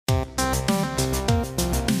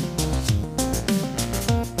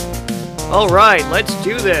All right, let's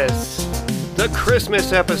do this. The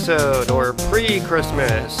Christmas episode, or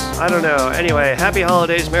pre-Christmas. I don't know. Anyway, happy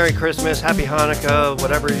holidays, Merry Christmas, Happy Hanukkah,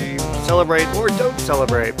 whatever you celebrate or don't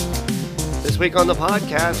celebrate. This week on the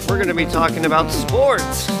podcast, we're going to be talking about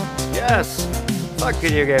sports. Yes, fuck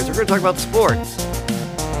video games. We're going to talk about sports.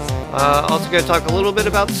 Also going to talk a little bit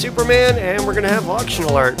about Superman, and we're going to have auction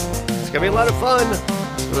alert. It's going to be a lot of fun.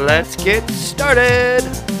 Let's get started.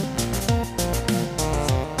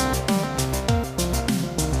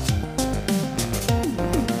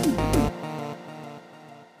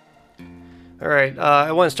 Alright,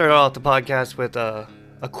 I want to start off the podcast with a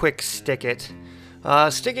quick stick it.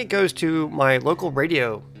 Stick it goes to my local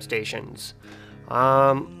radio stations.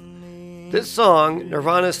 This song,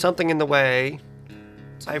 Nirvana's Something in the Way,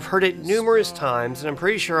 I've heard it numerous times, and I'm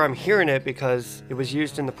pretty sure I'm hearing it because it was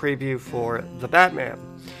used in the preview for The Batman.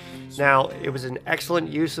 Now, it was an excellent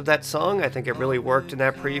use of that song. I think it really worked in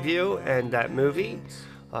that preview and that movie.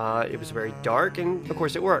 It was very dark, and of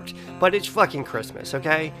course it worked. But it's fucking Christmas,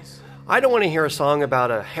 okay? I don't want to hear a song about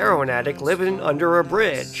a heroin addict living under a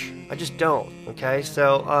bridge. I just don't, okay?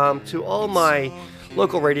 So, to all my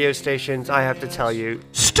local radio stations, I have to tell you,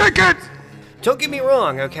 stick it! Don't get me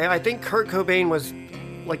wrong, okay? I think Kurt Cobain was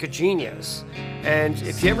like a genius. And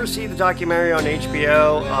if you ever see the documentary on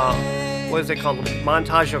HBO, what is it called?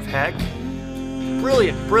 Montage of Heck?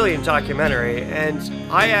 Brilliant documentary. And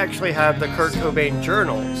I actually have the Kurt Cobain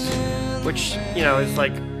journals, which, you know, is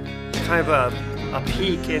like kind of a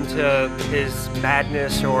peek into his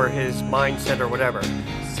madness or his mindset or whatever.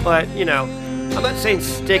 But, you know, I'm not saying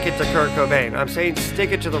stick it to Kurt Cobain. I'm saying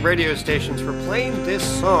stick it to the radio stations for playing this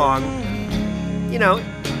song. You know,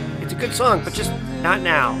 it's a good song, but just not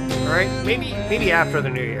now, alright? Maybe after the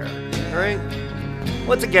new year, alright?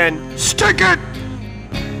 Once again, stick it!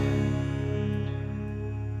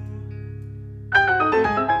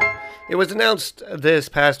 It was announced this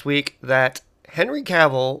past week that Henry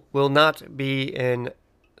Cavill will not be in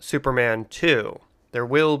Superman 2. There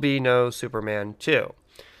will be no Superman 2.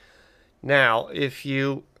 Now, if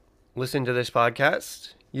you listen to this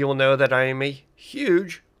podcast, you will know that I am a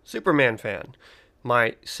huge Superman fan.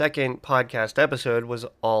 My second podcast episode was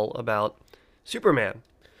all about Superman.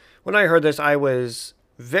 When I heard this, I was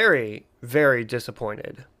very, very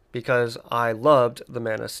disappointed because I loved The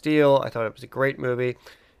Man of Steel. I thought it was a great movie.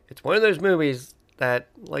 It's one of those movies that,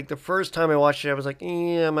 like, the first time I watched it, I was like,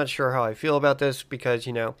 I'm not sure how I feel about this because,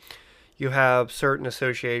 you know, you have certain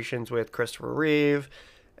associations with Christopher Reeve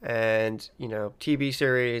and, you know, TV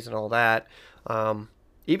series and all that.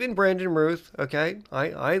 Even Brandon Ruth, okay?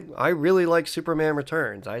 I really like Superman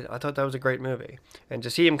Returns. I thought that was a great movie. And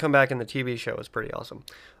to see him come back in the TV show was pretty awesome.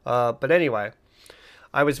 But anyway,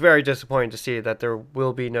 I was very disappointed to see that there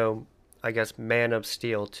will be no, I guess, Man of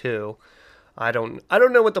Steel 2. I don't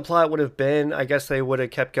know what the plot would have been. I guess they would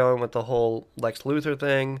have kept going with the whole Lex Luthor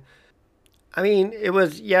thing. I mean, it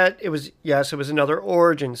was another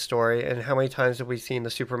origin story, and how many times have we seen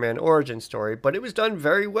the Superman origin story? But it was done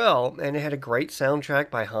very well, and it had a great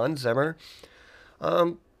soundtrack by Hans Zimmer.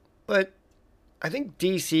 But I think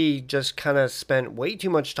DC just kind of spent way too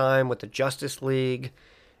much time with the Justice League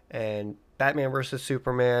and Batman vs.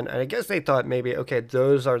 Superman, and I guess they thought maybe, okay,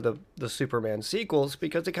 those are the Superman sequels,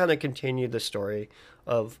 because it kind of continued the story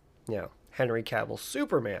of, you know, Henry Cavill's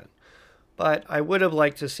Superman. But I would have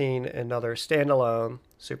liked to have seen another standalone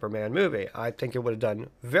Superman movie. I think it would have done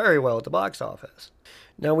very well at the box office.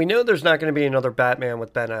 Now, we know there's not going to be another Batman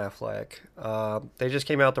with Ben Affleck. They just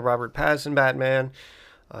came out with the Robert Pattinson Batman.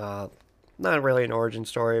 Not really an origin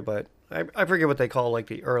story, but I forget what they call, like,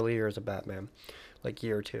 the early years of Batman. Like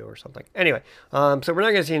year 2 or something. Anyway, so we're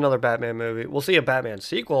not going to see another Batman movie. We'll see a Batman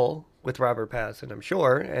sequel with Robert Pattinson, I'm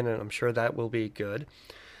sure, and I'm sure that will be good.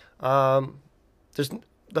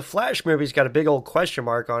 The Flash movie's got a big old question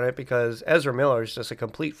mark on it because Ezra Miller is just a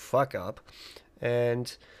complete fuck up,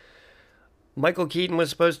 and Michael Keaton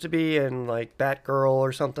was supposed to be in like Batgirl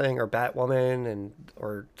or something, or Batwoman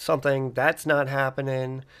or something. That's not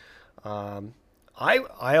happening.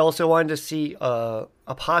 I also wanted to see a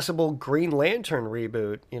possible Green Lantern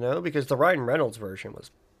reboot, you know, because the Ryan Reynolds version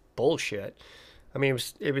was bullshit. I mean,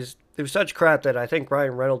 it was such crap that I think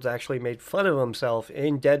Ryan Reynolds actually made fun of himself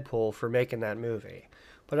in Deadpool for making that movie.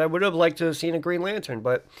 But I would have liked to have seen a Green Lantern.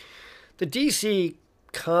 But the DC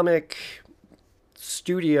comic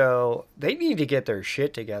studio, they need to get their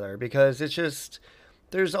shit together, because it's just,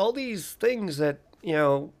 there's all these things that, you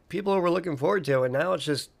know, people were looking forward to, and now it's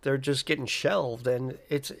just, they're just getting shelved, and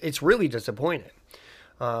it's really disappointing.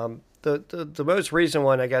 The most recent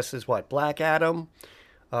one, I guess, is what, Black Adam,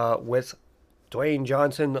 with Dwayne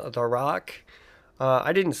Johnson, The Rock.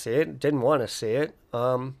 I didn't see it, didn't want to see it.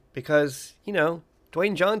 because,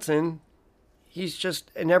 Dwayne Johnson, he's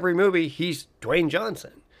just, in every movie, he's Dwayne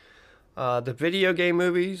Johnson. The video game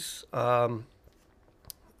movies, I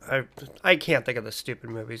can't think of the stupid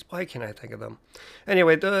movies. Why can't I think of them?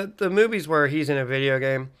 Anyway, the movies where he's in a video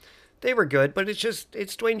game, they were good, but it's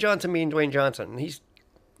Dwayne Johnson being Dwayne Johnson. He's,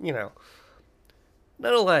 not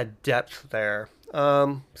a lot of depth there.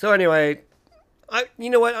 So anyway, you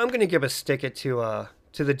know what? I'm going to give a stick it to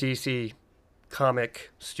the DC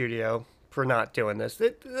comic studio for not doing this.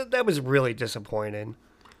 That was really disappointing.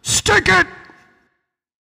 Stick it!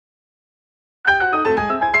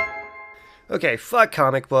 Okay, fuck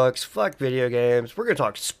comic books, fuck video games. We're going to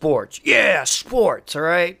talk sports. Yeah, sports, all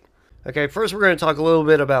right? Okay, first we're going to talk a little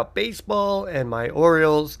bit about baseball and my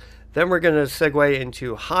Orioles. Then we're going to segue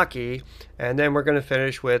into hockey. And then we're going to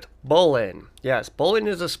finish with bowling. Yes, bowling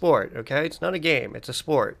is a sport, okay? It's not a game, it's a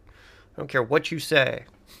sport. I don't care what you say.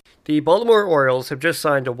 The Baltimore Orioles have just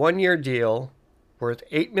signed a one-year deal worth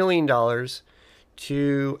 $8 million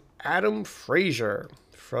to Adam Frazier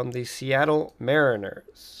from the Seattle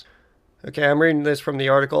Mariners. Okay, I'm reading this from the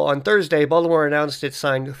article. On Thursday, Baltimore announced it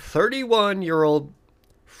signed 31-year-old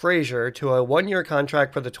Frazier to a one-year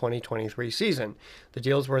contract for the 2023 season. The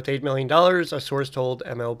deal is worth $8 million, a source told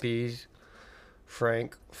MLB's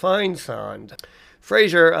Frank Feinsand.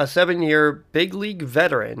 Frazier, a 7-year big league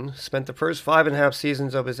veteran, spent the first 5.5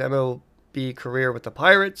 seasons of his MLB career with the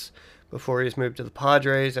Pirates before he was moved to the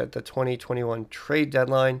Padres at the 2021 trade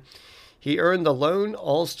deadline. He earned the lone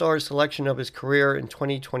all-star selection of his career in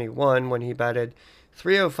 2021 when he batted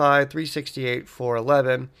 .305, .368,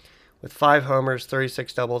 .411 with 5 homers,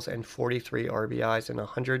 36 doubles, and 43 RBIs in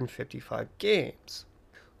 155 games.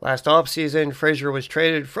 Last offseason, Frazier was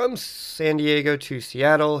traded from San Diego to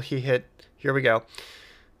Seattle. He hit, here we go,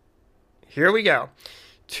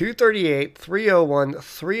 238, .301,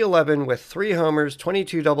 .311 with 3 homers,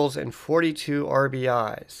 22 doubles, and 42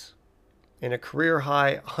 RBIs. In a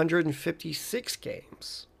career-high 156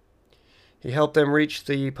 games. He helped them reach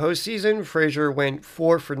the postseason. Frazier went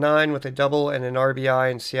 4 for 9 with a double and an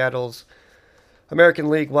RBI in Seattle's American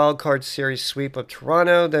League Wildcard Series sweep of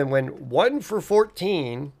Toronto, then went 1 for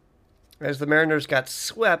 14 as the Mariners got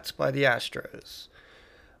swept by the Astros.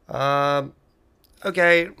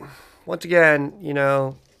 Okay, once again,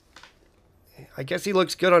 I guess he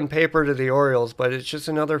looks good on paper to the Orioles, but it's just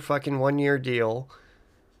another fucking one-year deal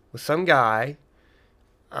with some guy.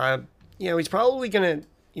 He's probably going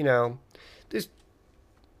to,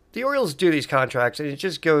 the Orioles do these contracts, and it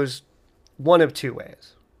just goes one of two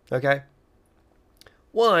ways, okay?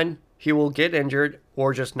 One, he will get injured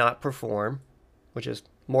or just not perform, which is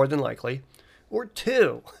more than likely. Or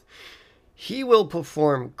two, he will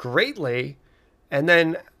perform greatly and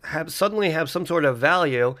then suddenly have some sort of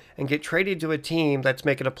value and get traded to a team that's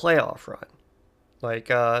making a playoff run. Like,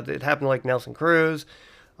 it happened like Nelson Cruz,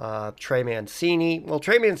 Trey Mancini. Well,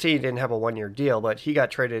 Trey Mancini didn't have a one-year deal, but he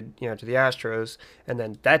got traded, to the Astros, and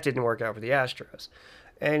then that didn't work out for the Astros.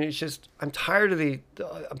 And it's just, I'm tired of the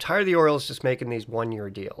Orioles just making these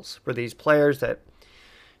one-year deals for these players that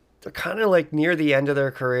they're kind of like near the end of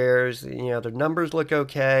their careers. Their numbers look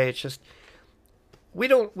okay. It's just we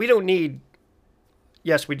don't need.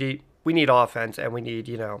 Yes, we need offense, and we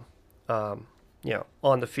need on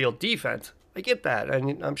the field defense. I get that,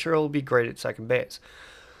 and I'm sure it'll be great at second base.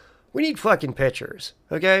 We need fucking pitchers,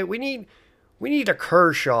 okay? We need a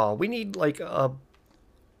Kershaw. We need like a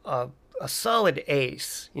solid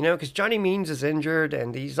ace, because Johnny Means is injured,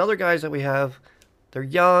 and these other guys that we have, they're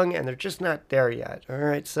young and they're just not there yet. All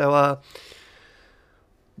right, so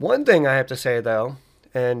one thing I have to say though,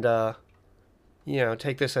 and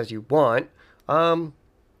take this as you want. I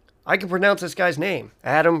can pronounce this guy's name,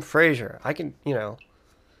 Adam Frazier. I can,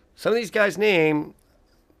 some of these guys' names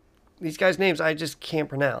I just can't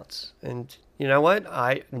pronounce. And you know what?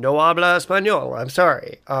 I no habla español. I'm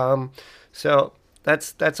sorry. So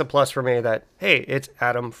that's a plus for me that, hey, it's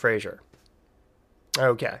Adam Frazier.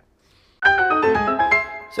 Okay.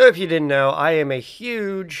 So if you didn't know, I am a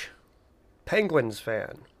huge Penguins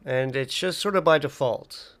fan. And it's just sort of by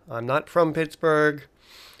default. I'm not from Pittsburgh.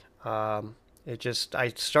 I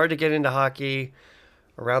started to get into hockey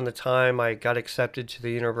around the time I got accepted to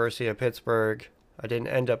the University of Pittsburgh. I didn't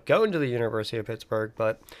end up going to the University of Pittsburgh,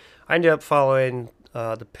 but I ended up following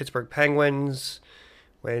the Pittsburgh Penguins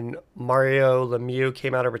when Mario Lemieux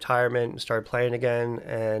came out of retirement and started playing again,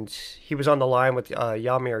 and he was on the line with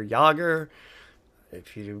Jaromir Jagr.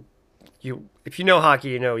 If you know hockey,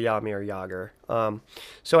 you know Jaromir Jagr.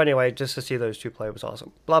 So anyway, just to see those two play was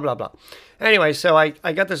awesome. Blah, blah, blah. Anyway, so I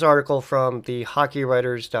got this article from the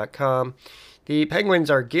hockeywriters.com. The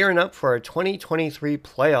Penguins are gearing up for a 2023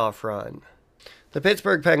 playoff run. The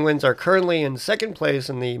Pittsburgh Penguins are currently in second place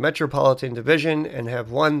in the Metropolitan Division and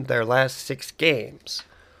have won their last 6 games.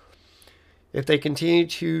 If they continue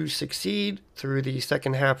to succeed through the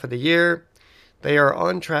second half of the year, they are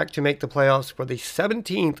on track to make the playoffs for the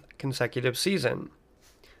 17th consecutive season.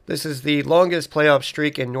 This is the longest playoff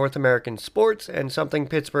streak in North American sports and something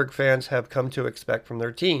Pittsburgh fans have come to expect from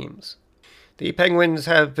their teams. The Penguins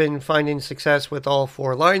have been finding success with all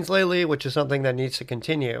 4 lines lately, which is something that needs to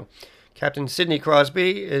continue. Captain Sidney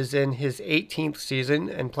Crosby is in his 18th season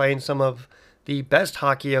and playing some of the best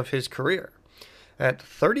hockey of his career. At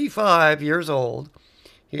 35 years old,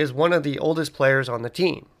 he is one of the oldest players on the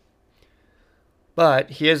team. But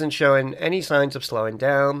he isn't showing any signs of slowing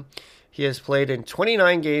down. He has played in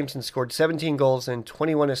 29 games and scored 17 goals and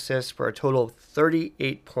 21 assists for a total of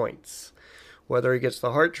 38 points. Whether he gets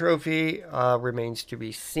the Hart Trophy remains to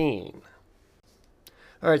be seen.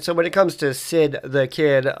 All right, so when it comes to Sid the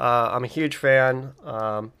Kid, I'm a huge fan.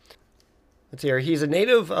 Let's see here. He's a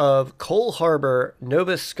native of Cole Harbour,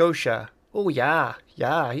 Nova Scotia. Oh, yeah,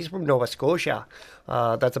 he's from Nova Scotia.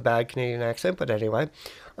 That's a bad Canadian accent, but anyway.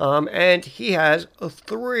 And he has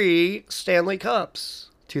 3 Stanley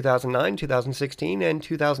Cups, 2009, 2016, and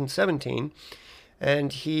 2017.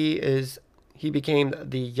 And he became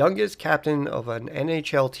the youngest captain of an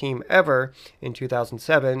NHL team ever in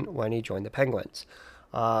 2007 when he joined the Penguins.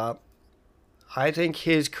 I think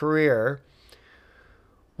his career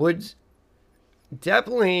would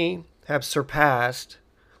definitely have surpassed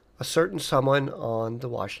a certain someone on the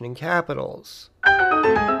Washington Capitals.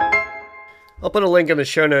 I'll put a link in the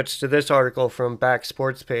show notes to this article from Back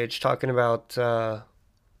Sports page talking about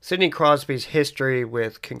Sidney Crosby's history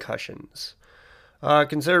with concussions.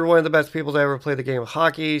 Considered one of the best people to ever play the game of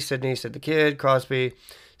hockey, Sidney Sid the Kid Crosby,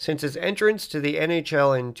 since his entrance to the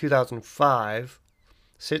NHL in 2005,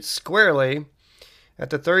 sits squarely at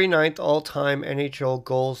the 39th all-time NHL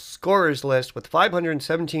goal scorers list with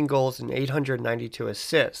 517 goals and 892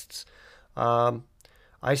 assists.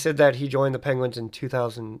 I said that he joined the Penguins in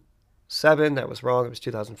 2007. That was wrong. It was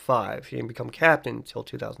 2005. He didn't become captain until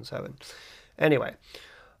 2007. Anyway,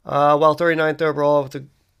 while 39th overall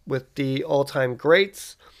with the all-time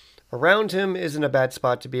greats, around him isn't a bad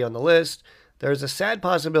spot to be on the list. There's a sad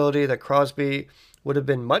possibility that Crosby would have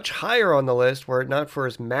been much higher on the list were it not for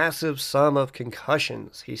his massive sum of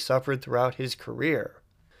concussions he suffered throughout his career.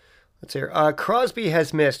 Let's see here. Crosby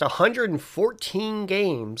has missed 114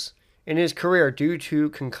 games in his career due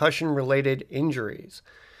to concussion-related injuries.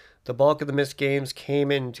 The bulk of the missed games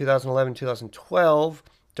came in 2011-2012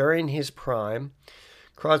 during his prime.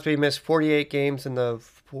 Crosby missed 48 games in the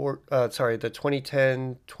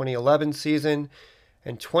 2010-2011 season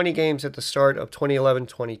and 20 games at the start of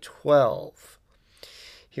 2011-2012.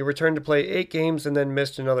 He returned to play 8 games and then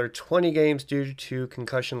missed another 20 games due to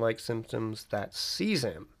concussion-like symptoms that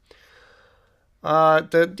season.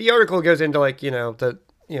 The article goes into the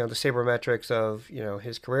sabermetrics of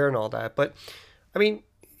his career and all that, but I mean,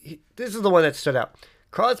 this is the one that stood out.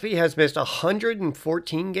 Crosby has missed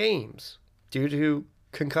 114 games due to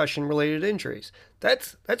concussion-related injuries.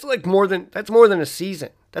 That's more than a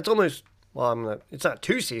season. That's almost. Well, it's not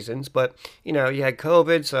 2 seasons, but, you had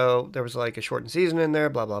COVID, so there was a shortened season in there,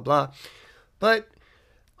 blah, blah, blah. But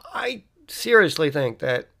I seriously think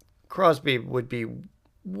that Crosby would be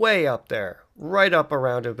way up there, right up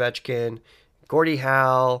around Ovechkin, Gordie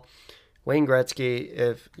Howe, Wayne Gretzky,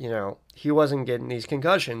 if, he wasn't getting these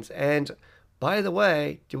concussions. And, by the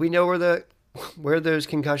way, do we know where those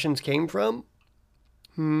concussions came from?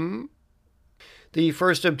 The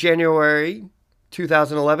 1st of January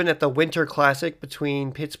 2011 at the Winter Classic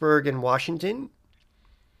between Pittsburgh and Washington.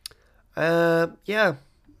 David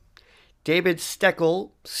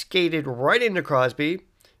Steckel skated right into Crosby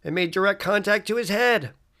and made direct contact to his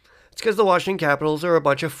head. It's because the Washington Capitals are a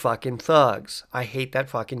bunch of fucking thugs. I hate that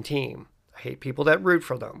fucking team. I hate people that root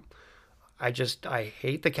for them. I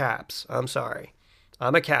hate the Caps. I'm sorry.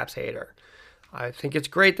 I'm a Caps hater. I think it's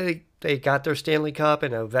great that they got their Stanley Cup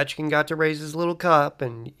and Ovechkin got to raise his little cup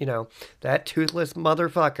and, that toothless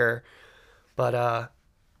motherfucker. But,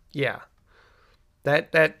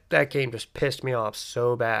 that game just pissed me off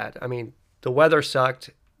so bad. I mean, the weather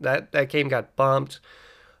sucked. That game got bumped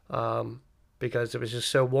because it was just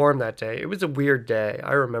so warm that day. It was a weird day.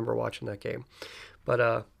 I remember watching that game. But,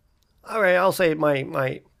 all right, I'll say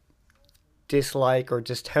my dislike or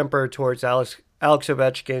distemper towards Alex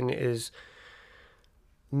Ovechkin is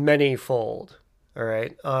manyfold. All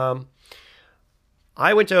right.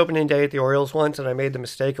 I went to opening day at the Orioles once, and I made the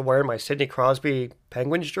mistake of wearing my Sidney Crosby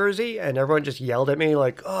Penguins jersey, and everyone just yelled at me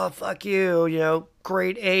like, "Oh, fuck you,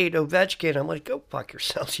 grade 8 Ovechkin." I'm like, "Go fuck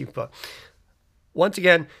yourselves, you fuck." Once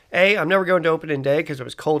again, A, I'm never going to opening day because it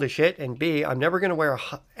was cold as shit, and B, I'm never going to wear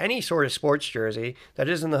any sort of sports jersey that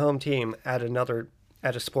isn't the home team at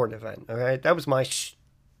a sporting event. All right, that was my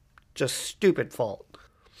just stupid fault.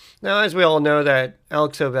 Now, as we all know, that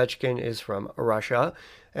Alex Ovechkin is from Russia,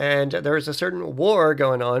 and there is a certain war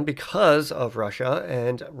going on because of Russia,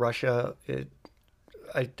 and Russia,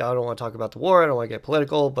 I don't want to talk about the war, I don't want to get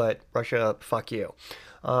political, but Russia, fuck you.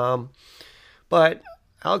 But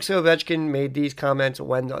Alex Ovechkin made these comments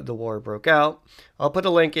when the war broke out. I'll put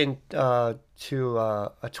a link in to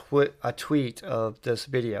a tweet of this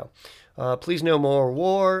video. Please no more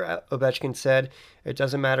war, Ovechkin said. It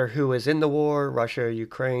doesn't matter who is in the war, Russia,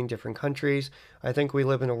 Ukraine, different countries. I think we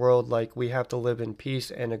live in a world like we have to live in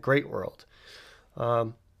peace and a great world.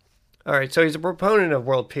 All right, so he's a proponent of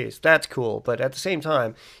world peace. That's cool, but at the same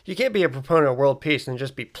time, you can't be a proponent of world peace and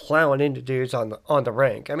just be plowing into dudes on the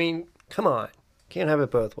rink. I mean, come on. Can't have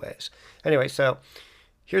it both ways. Anyway, so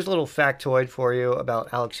here's a little factoid for you about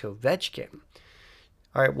Alex Ovechkin.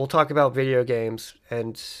 All right, we'll talk about video games,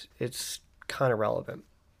 and it's kind of relevant.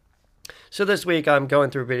 So this week I'm going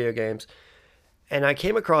through video games, and I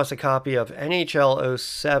came across a copy of NHL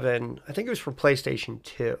 07. I think it was for PlayStation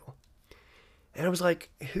 2. And I was like,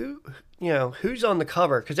 who's on the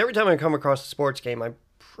cover? Because every time I come across a sports game, I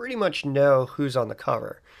pretty much know who's on the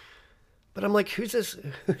cover. But I'm like, who's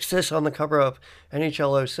this on the cover of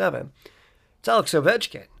NHL 07? It's Alex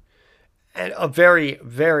Ovechkin. And a very,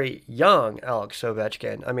 very young Alex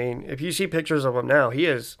Ovechkin. I mean, if you see pictures of him now,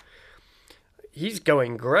 he's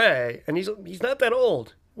going gray, and he's not that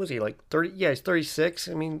old. Was he like 30? Yeah, he's 36.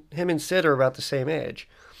 I mean, him and Sid are about the same age.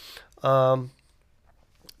 But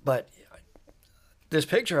this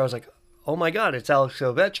picture, I was like, oh my God, it's Alex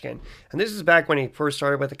Ovechkin. And this is back when he first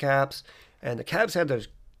started with the Caps, and the Caps had those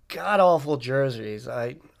god-awful jerseys.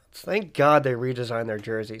 I thank God they redesigned their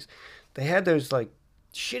jerseys. They had those like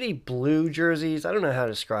shitty blue jerseys. I don't know how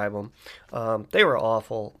to describe them. They were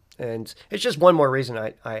awful, and it's just one more reason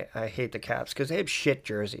I hate the Caps, because they have shit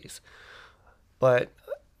jerseys. But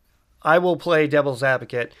I will play devil's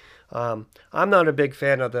advocate. I'm not a big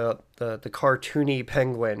fan of the cartoony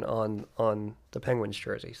penguin on the Penguins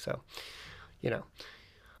jersey, so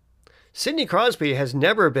Sidney Crosby has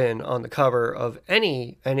never been on the cover of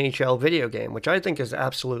any NHL video game, which I think is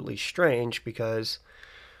absolutely strange, because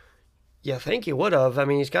you think he would have. I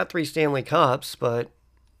mean, he's got 3 Stanley Cups, but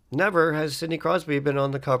never has Sidney Crosby been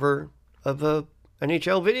on the cover of a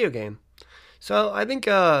NHL video game. So I think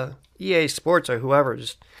EA Sports or whoever,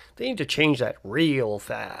 they need to change that real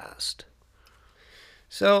fast.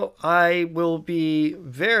 So I will be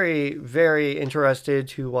very, very interested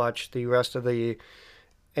to watch the rest of the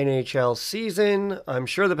NHL season. I'm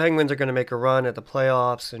sure the Penguins are going to make a run at the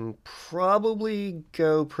playoffs and probably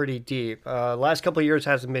go pretty deep. Last couple of years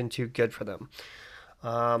hasn't been too good for them.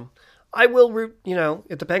 I will root,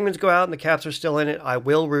 if the Penguins go out and the Caps are still in it, I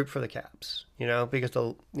will root for the Caps, because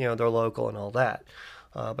they're local and all that.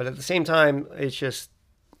 But at the same time,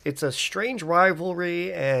 it's a strange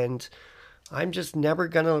rivalry, and I'm just never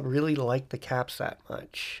going to really like the Caps that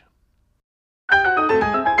much.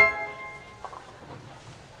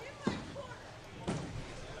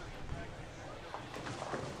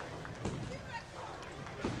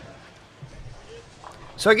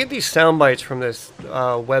 So I get these sound bites from this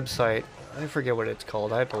website. I forget what it's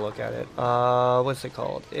called. I have to look at it. What's it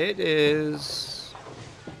called? It is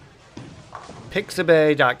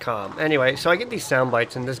pixabay.com. Anyway, so I get these sound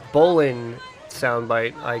bites, and this bowling sound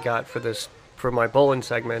bite I got for my bowling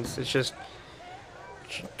segments. It's just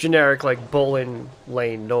generic, like, bowling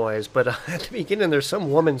lane noise. But at the beginning, there's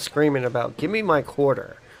some woman screaming about, "Give me my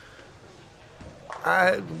quarter."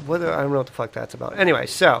 I don't know what the fuck that's about. Anyway,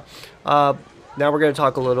 so now we're going to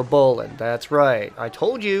talk a little bowling. That's right. I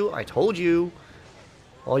told you,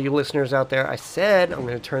 all you listeners out there, I said I'm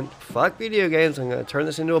going to fuck video games. I'm going to turn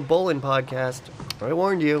this into a bowling podcast. I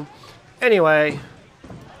warned you. Anyway,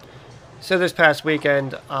 so this past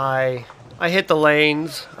weekend, I hit the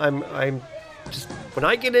lanes. I'm just, when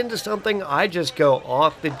I get into something, I just go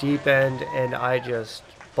off the deep end, and I just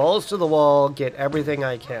balls to the wall, get everything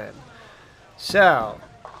I can. So,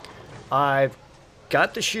 I've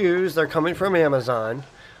got the shoes. They're coming from Amazon.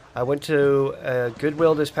 I went to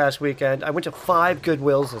Goodwill this past weekend. I went to 5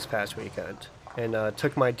 Goodwills this past weekend and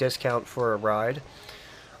took my discount for a ride.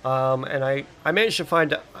 And I managed to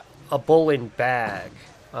find a bowling bag.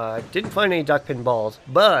 Didn't find any duck pin balls,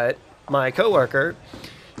 but my coworker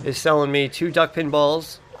is selling me 2 duck pin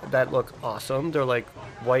balls that look awesome. They're like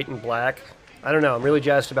white and black. I don't know. I'm really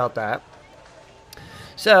jazzed about that.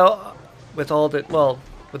 So, without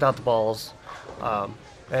the balls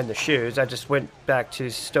and the shoes, I just went back to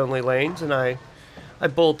Stoneleigh Lanes, and I I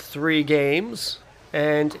bowled 3 games,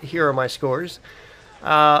 and here are my scores.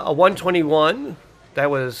 A 121, that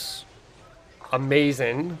was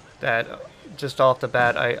amazing. That just off the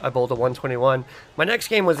bat, I bowled a 121. My next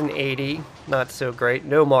game was an 80, not so great.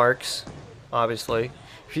 No marks, obviously.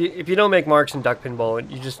 If you don't make marks in duck pin bowling,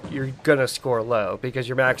 you're gonna score low because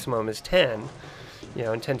your maximum is 10.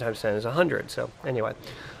 And 10 times 10 is 100. So anyway,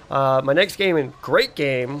 my next game, great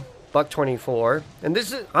game, buck 24,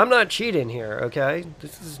 and I'm not cheating here, okay?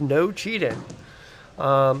 This is no cheating.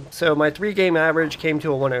 So my 3-game average came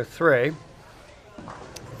to a 103,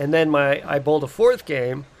 and then I bowled a 4th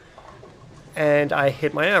game, and I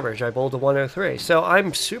hit my average. I bowled a 103. So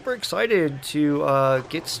I'm super excited to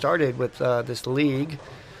get started with this league.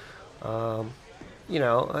 I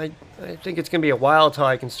think it's gonna be a while till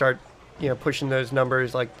I can start pushing those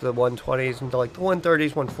numbers like the 120s into like the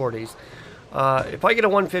 130s, 140s. If I get a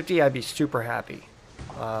 150, I'd be super happy.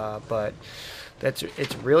 But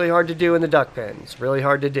it's really hard to do in the duck pen. It's really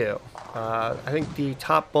hard to do. I think the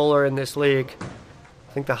top bowler in this league,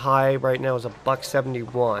 I think the high right now is a buck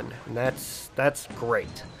 71, and that's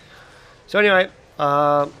great. So anyway,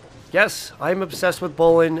 yes, I'm obsessed with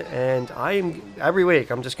bowling, and every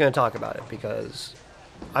week I'm just going to talk about it because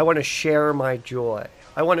I want to share my joy.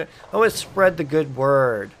 I want to spread the good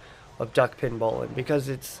word of duck pin bowling because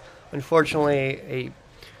it's unfortunately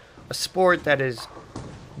a sport that is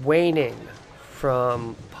waning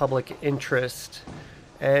from public interest,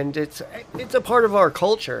 and it's a part of our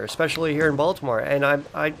culture, especially here in Baltimore. And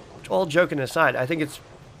I all joking aside, I think it's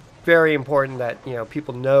very important that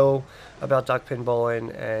people know about duck pin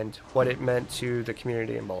bowling and what it meant to the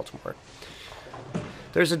community in Baltimore.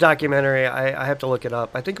 There's a documentary, I have to look it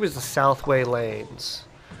up. I think it was the Southway Lanes.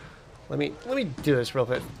 Let me do this real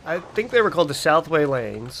quick. I think they were called the Southway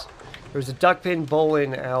Lanes. There was a duck pin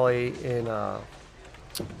bowling alley in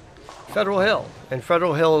Federal Hill. And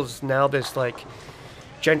Federal Hill is now this like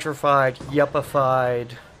gentrified, yuppified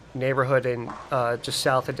neighborhood in just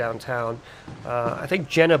south of downtown. I think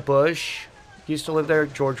Jenna Bush used to live there.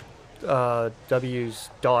 George W.'s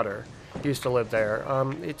daughter used to live there.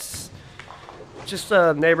 It's just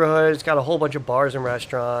a neighborhood. It's got a whole bunch of bars and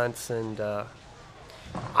restaurants, and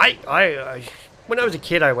I when I was a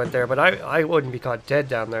kid I went there, but I wouldn't be caught dead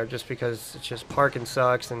down there just because it's just parking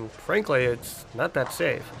sucks, and frankly it's not that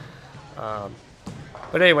safe.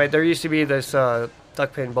 But anyway, there used to be this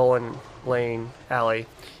duck pin bowling lane alley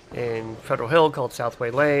in Federal Hill called Southway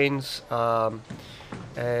Lanes,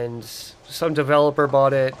 and some developer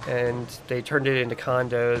bought it and they turned it into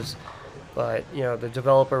condos. But the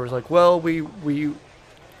developer was like, well, we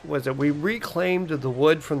reclaimed the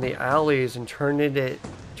wood from the alleys and turned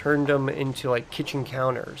them into like kitchen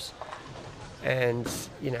counters. And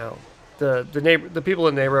the people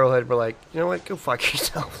in the neighborhood were like, you know what, go fuck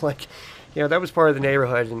yourself. Like, that was part of the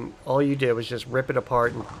neighborhood, and all you did was just rip it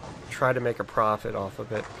apart and try to make a profit off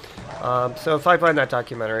of it. So if I find that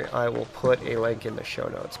documentary, I will put a link in the show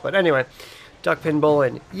notes. But anyway, duck pin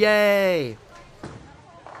bowling, yay!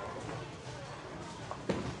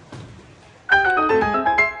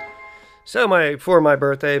 So for my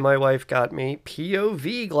birthday, my wife got me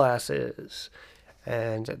POV glasses,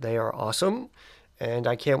 and they are awesome, and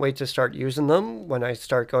I can't wait to start using them when I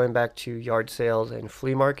start going back to yard sales and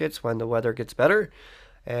flea markets when the weather gets better.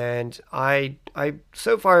 And I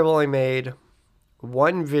so far I've only made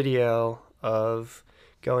one video of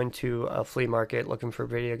going to a flea market looking for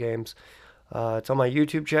video games. It's on my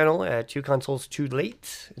YouTube channel at 2 Consoles Too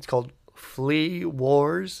Late. It's called Flea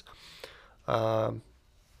Wars.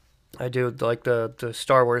 I do like the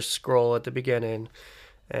Star Wars scroll at the beginning,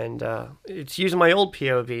 and it's using my old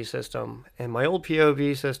POV system. And my old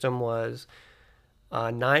POV system was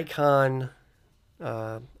a Nikon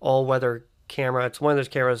all-weather camera. It's one of those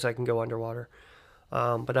cameras that can go underwater.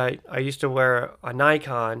 But I used to wear a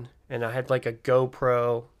Nikon, and I had like a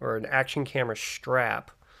GoPro or an action camera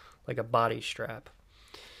strap, like a body strap.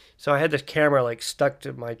 So I had this camera like stuck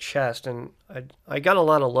to my chest, and I got a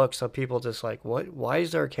lot of looks of people just like, what? Why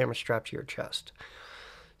is there a camera strapped to your chest?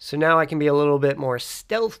 So now I can be a little bit more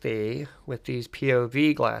stealthy with these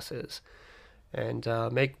POV glasses and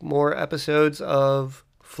make more episodes of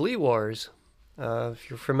Flea Wars. If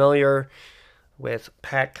you're familiar with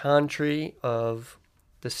Pat Contry of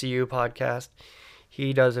the CU podcast,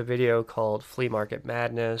 he does a video called Flea Market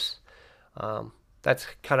Madness. That's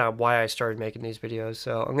kind of why I started making these videos.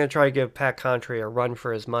 So I'm going to try to give Pat Contry a run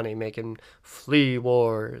for his money making Flea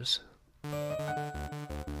Wars.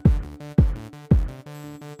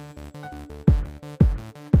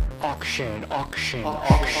 Auction.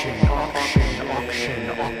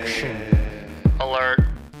 Alert.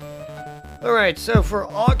 Alright, so for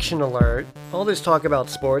Auction Alert, all this talk about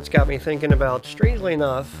sports got me thinking about, strangely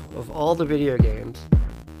enough, of all the video games,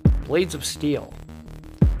 Blades of Steel.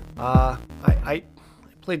 I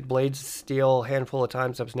played Blades of Steel a handful of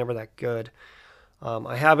times. I was never that good.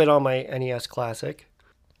 I have it on my NES Classic.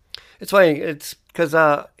 It's funny, it's because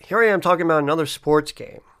here I am talking about another sports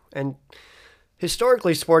game. And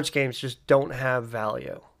historically, sports games just don't have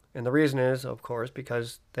value. And the reason is, of course,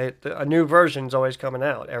 because a new version is always coming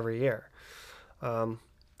out every year.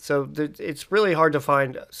 It's really hard to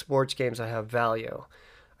find sports games that have value.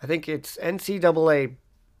 I think it's NCAA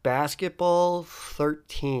Basketball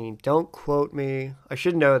 13. Don't quote me. I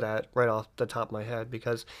should know that right off the top of my head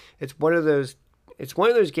because it's one of those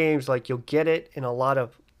games like you'll get it in a lot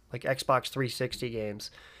of like Xbox 360 games.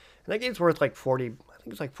 And that game's worth like 40, I think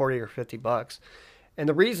it's like 40 or $50. And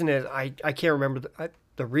the reason is I can't remember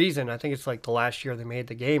the reason. I think it's like the last year they made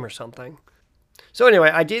the game or something. So anyway,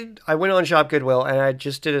 I went on Shop Goodwill and I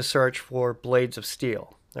just did a search for Blades of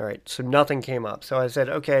Steel. All right, so nothing came up. So I said,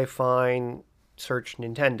 okay, fine, search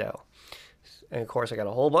Nintendo. And of course I got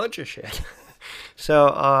a whole bunch of shit. So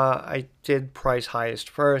I did price highest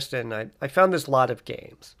first and I found this lot of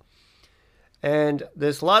games. And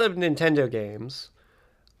this lot of Nintendo games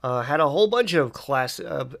had a whole bunch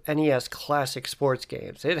of NES classic sports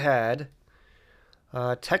games. It had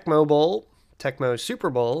Tecmo Bowl, Tecmo Super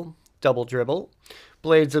Bowl, Double Dribble,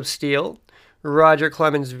 Blades of Steel, Roger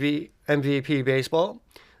Clemens MVP Baseball,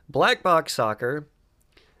 Black Box Soccer,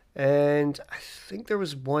 and I think there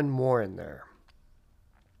was one more in there.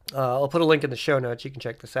 I'll put a link in the show notes. You can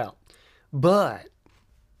check this out. But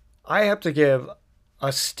I have to give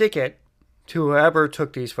a stick it to whoever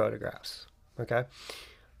took these photographs. Okay?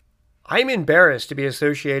 I'm embarrassed to be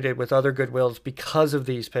associated with other Goodwills because of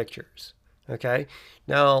these pictures. Okay?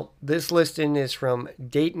 Now, this listing is from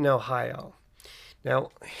Dayton, Ohio. Now,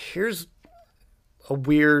 here's a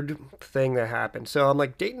weird thing that happened. So I'm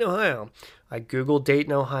like, Dayton, Ohio. I Googled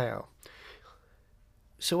Dayton, Ohio.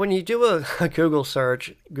 So when you do a Google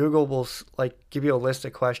search, Google will like give you a list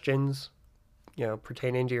of questions,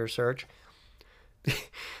 pertaining to your search.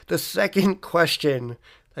 The second question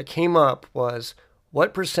that came up was,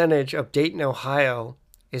 what percentage of Dayton, Ohio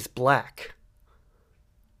is black?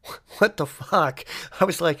 What the fuck? I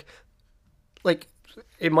was like,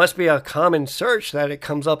 it must be a common search that it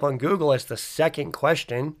comes up on Google as the second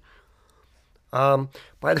question. By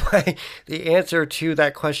the way, the answer to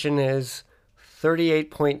that question is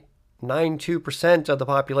 38.92% of the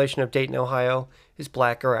population of Dayton, Ohio is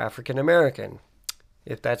black or African American.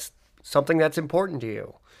 If that's something that's important to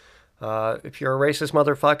you. If you're a racist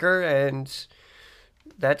motherfucker and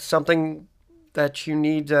that's something that you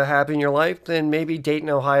need to have in your life, then maybe Dayton,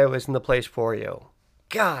 Ohio isn't the place for you.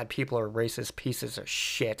 God, people are racist pieces of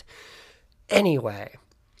shit. Anyway,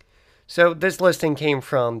 so this listing came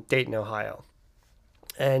from Dayton, Ohio.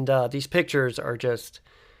 And these pictures are just...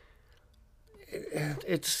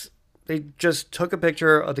 They just took a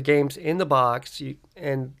picture of the games in the box,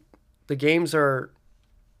 and the games you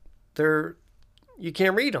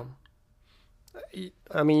can't read them.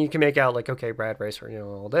 I mean, you can make out like, okay, Rad Racer,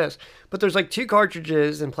 all this, but there's like 2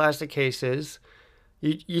 cartridges in plastic cases.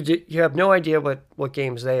 You have no idea what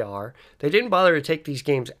games they are. They didn't bother to take these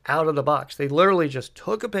games out of the box. They literally just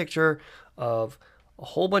took a picture of a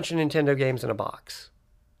whole bunch of Nintendo games in a box.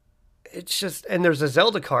 It's just, and there's a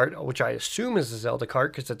Zelda cart, which I assume is a Zelda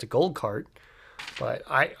cart because it's a gold cart, but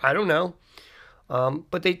I don't know.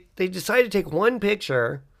 But they decided to take one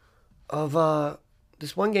picture of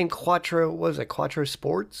this one game, Quattro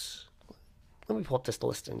Sports? Let me pull up this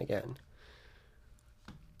listing again.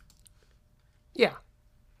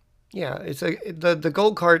 Yeah, it's the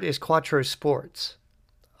gold card is Quattro Sports.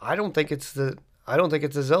 I don't think it's a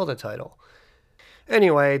Zelda title.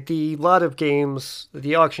 Anyway, the lot of games,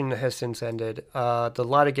 the auction has since ended. The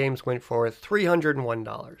lot of games went for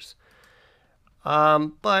 $301.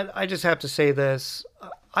 But I just have to say this.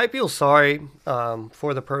 I feel sorry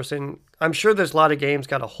for the person. I'm sure there's a lot of games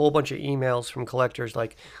got a whole bunch of emails from collectors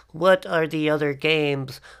like, what are the other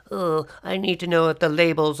games? Oh, I need to know if the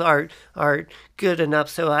labels are good enough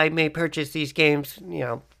so I may purchase these games,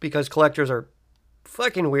 because collectors are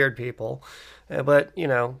fucking weird people. But,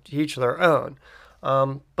 to each their own.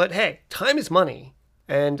 But hey, time is money.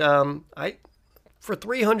 And for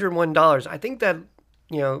 $301, I think that,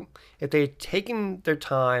 if they'd taken their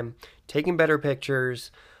time, taken better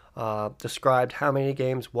pictures, described how many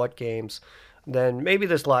games, what games, then maybe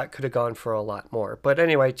this lot could have gone for a lot more. But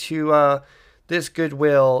anyway, to this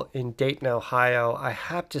Goodwill in Dayton, Ohio, I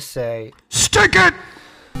have to say, stick it!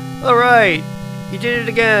 All right, you did it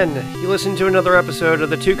again. You listened to another episode of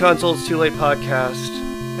the Two Consoles Too Late podcast.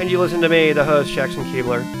 and you listen to me, the host, Jackson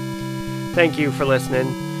Keebler. Thank you for listening.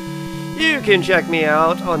 You can check me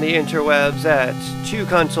out on the interwebs at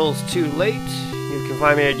 2consoles2late. You can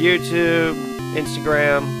find me at YouTube,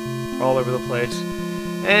 Instagram, all over the place.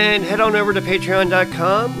 And head on over to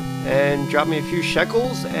patreon.com and drop me a few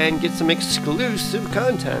shekels and get some exclusive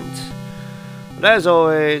content. But as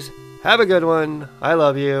always, have a good one. I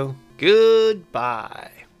love you.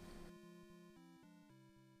 Goodbye.